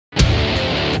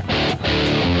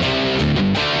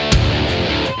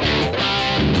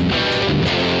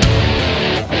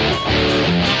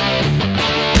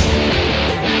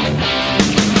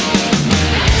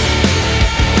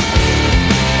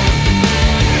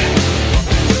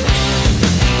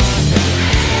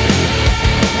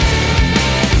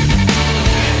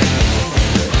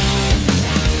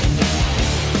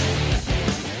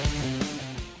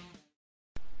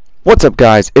What's up,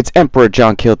 guys? It's Emperor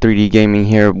John Kill 3D Gaming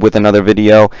here with another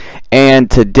video,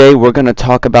 and today we're going to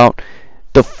talk about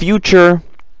the future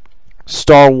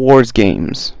Star Wars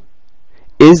games.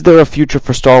 Is there a future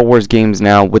for Star Wars games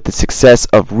now with the success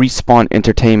of Respawn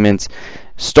Entertainment's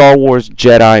Star Wars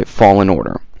Jedi Fallen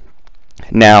Order?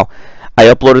 Now, I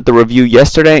uploaded the review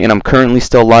yesterday and I'm currently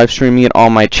still live streaming it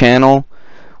on my channel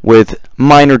with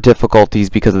minor difficulties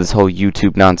because of this whole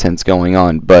YouTube nonsense going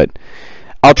on, but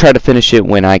I'll try to finish it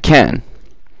when I can.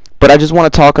 But I just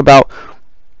want to talk about,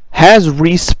 has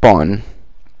Respawn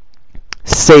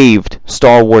saved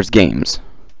Star Wars games?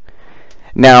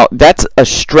 Now, that's a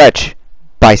stretch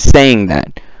by saying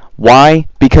that. Why?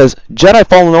 Because Jedi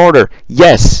Fallen Order,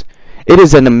 yes, it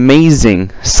is an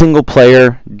amazing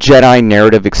single-player Jedi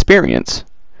narrative experience.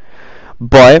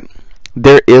 But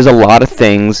there is a lot of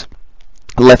things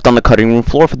left on the cutting room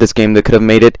floor for this game that could have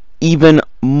made it even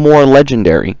more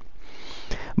legendary.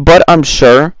 But I'm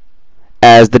sure,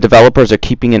 as the developers are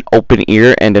keeping an open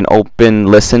ear and an open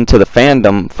listen to the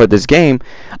fandom for this game,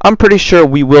 I'm pretty sure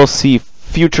we will see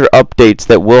future updates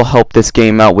that will help this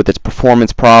game out with its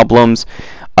performance problems.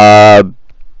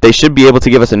 They should be able to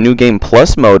give us a new game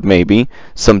plus mode, maybe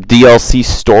some DLC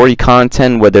story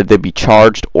content, whether they be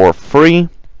charged or free,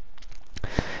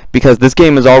 because this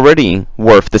game is already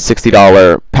worth the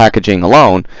 $60 packaging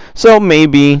alone. So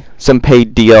maybe some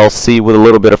paid DLC with a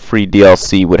little bit of free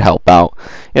DLC would help out,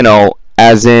 you know,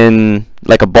 as in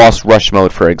like a boss rush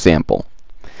mode, for example.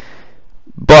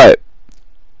 But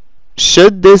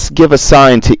should this give a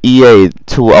sign to EA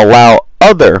to allow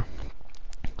other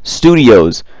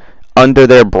studios under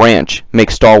their branch make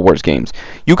Star Wars games?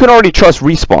 You can already trust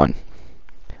Respawn.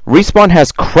 Respawn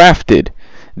has crafted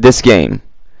this game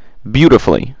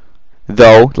beautifully,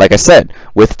 though, like I said,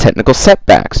 with technical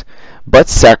setbacks. But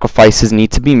sacrifices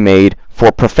need to be made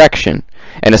for perfection,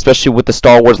 and especially with the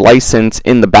Star Wars license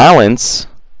in the balance.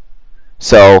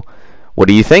 So what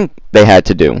do you think they had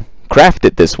to do? Craft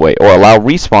it this way, or allow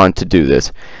Respawn to do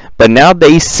this. But now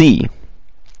they see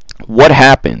what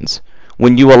happens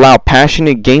when you allow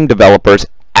passionate game developers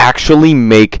actually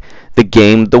make the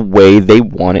game the way they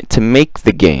want it to make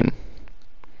the game.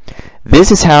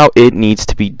 This is how it needs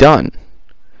to be done.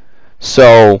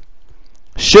 So,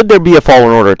 should there be a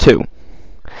Fallen Order 2?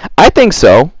 I think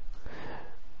so.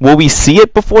 Will we see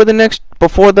it before the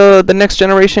next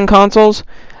generation consoles?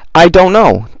 I don't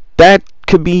know. That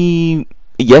could be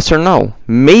yes or no.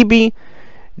 Maybe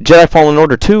Jedi Fallen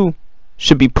Order 2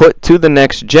 should be put to the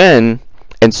next gen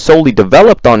and solely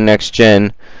developed on next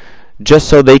gen, just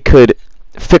so they could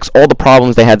fix all the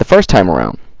problems they had the first time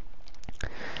around.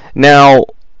 Now,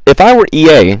 if I were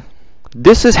EA,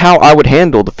 this is how I would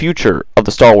handle the future of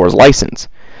the Star Wars license.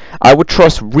 I would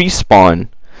trust Respawn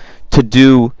to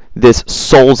do this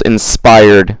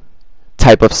Souls-inspired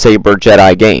type of Saber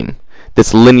Jedi game,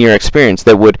 this linear experience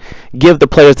that would give the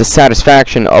players the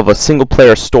satisfaction of a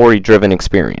single-player story-driven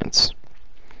experience.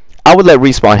 I would let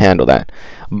Respawn handle that.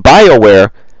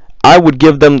 BioWare, I would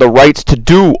give them the rights to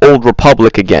do Old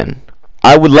Republic again.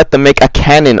 I would let them make a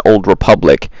canon Old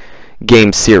Republic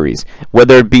game series,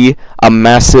 whether it be a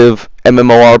massive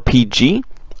MMORPG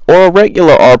or a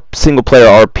regular single-player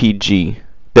RPG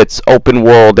that's open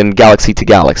world and galaxy to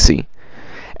galaxy.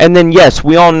 And then yes,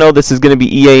 we all know this is going to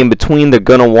be EA in between. They're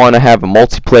going to want to have a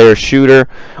multiplayer shooter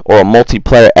or a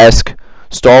multiplayer-esque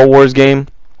Star Wars game.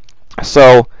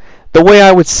 So the way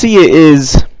I would see it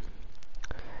is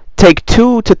take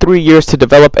 2 to 3 years to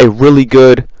develop a really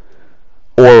good,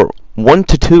 or 1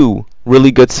 to 2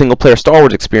 really good single-player Star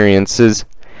Wars experiences,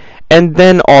 and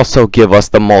then also give us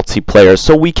the multiplayer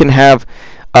so we can have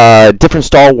different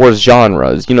Star Wars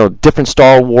genres, you know, different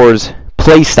Star Wars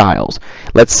play styles.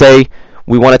 Let's say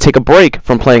we want to take a break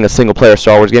from playing a single-player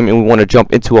Star Wars game and we want to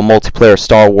jump into a multiplayer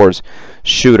Star Wars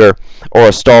shooter or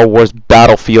a Star Wars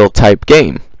Battlefield type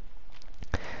game.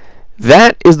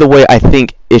 That is the way I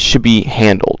think it should be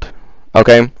handled.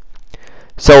 Okay?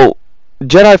 So,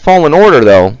 Jedi Fallen Order,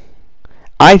 though,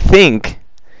 I think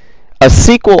a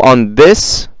sequel on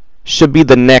this should be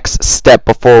the next step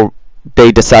before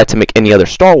they decide to make any other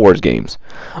Star Wars games.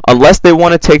 Unless they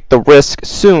want to take the risk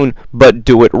soon, but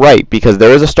do it right. Because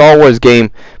there is a Star Wars game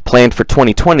planned for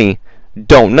 2020.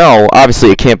 Don't know.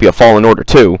 Obviously, it can't be a Fallen Order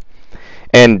 2.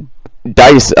 And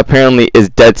DICE apparently is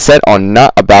dead set on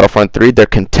not a Battlefront 3. They're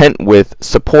content with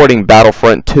supporting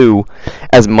Battlefront 2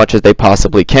 as much as they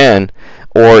possibly can,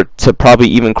 or to probably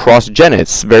even cross-gen it.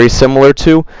 It's very similar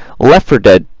to Left 4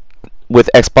 Dead with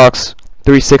Xbox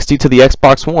 360 to the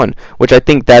Xbox One, which I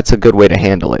think that's a good way to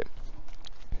handle it.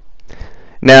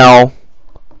 Now,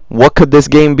 what could this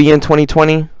game be in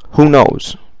 2020? Who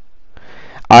knows?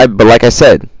 But like I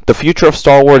said, the future of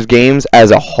Star Wars games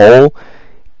as a whole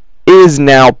is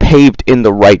now paved in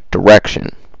the right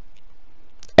direction.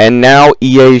 And now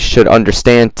EA should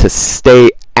understand to stay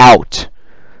out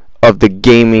of the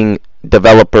gaming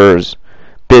developers'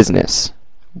 business.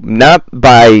 Not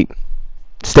by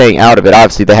staying out of it.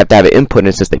 Obviously, they have to have an input in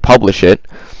it since they publish it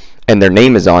and their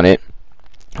name is on it.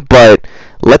 But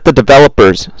let the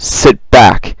developers sit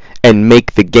back and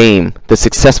make the game, the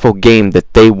successful game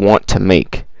that they want to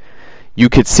make. You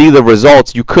could see the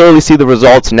results. You clearly see the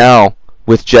results now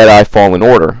with Jedi Fallen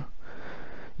Order.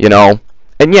 You know?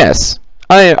 And yes,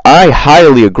 I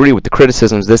highly agree with the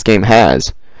criticisms this game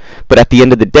has. But at the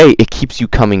end of the day, it keeps you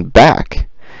coming back.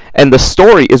 And the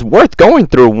story is worth going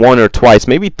through one or twice,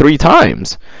 maybe 3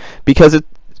 times. Because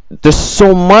there's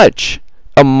so much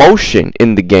emotion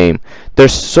in the game.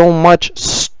 There's so much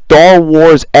Star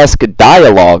Wars-esque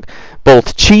dialogue,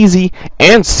 both cheesy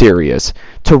and serious,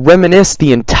 to reminisce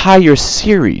the entire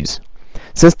series.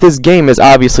 Since this game is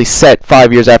obviously set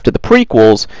 5 years after the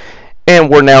prequels, and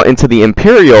we're now into the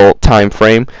Imperial time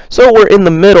frame, so we're in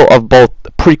the middle of both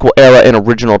prequel era and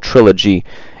original trilogy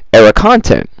era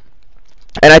content.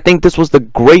 And I think this was the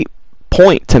great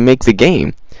point to make the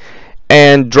game.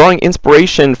 And drawing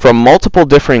inspiration from multiple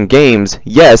different games,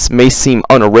 yes, may seem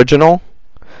unoriginal,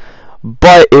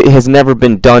 but it has never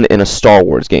been done in a Star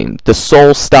Wars game. The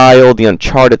Soul style, the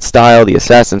Uncharted style, the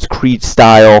Assassin's Creed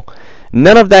style,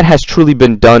 none of that has truly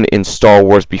been done in Star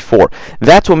Wars before.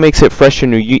 That's what makes it fresh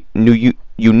and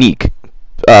unique.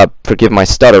 Forgive my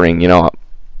stuttering, you know.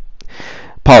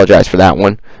 Apologize for that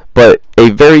one. But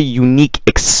a very unique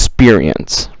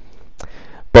experience.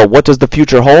 But what does the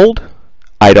future hold?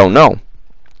 I don't know.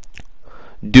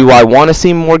 Do I want to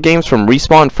see more games from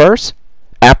Respawn first?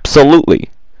 Absolutely.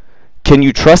 Can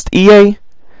you trust EA?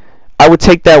 I would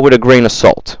take that with a grain of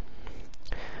salt.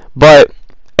 But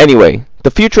anyway,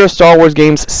 the future of Star Wars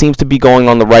games seems to be going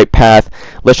on the right path.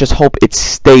 Let's just hope it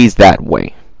stays that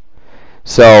way.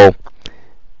 So,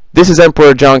 this is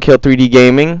Emperor John Kill 3D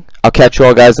Gaming. I'll catch you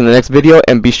all guys in the next video,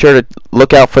 and be sure to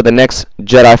look out for the next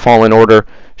Jedi Fallen Order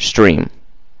stream.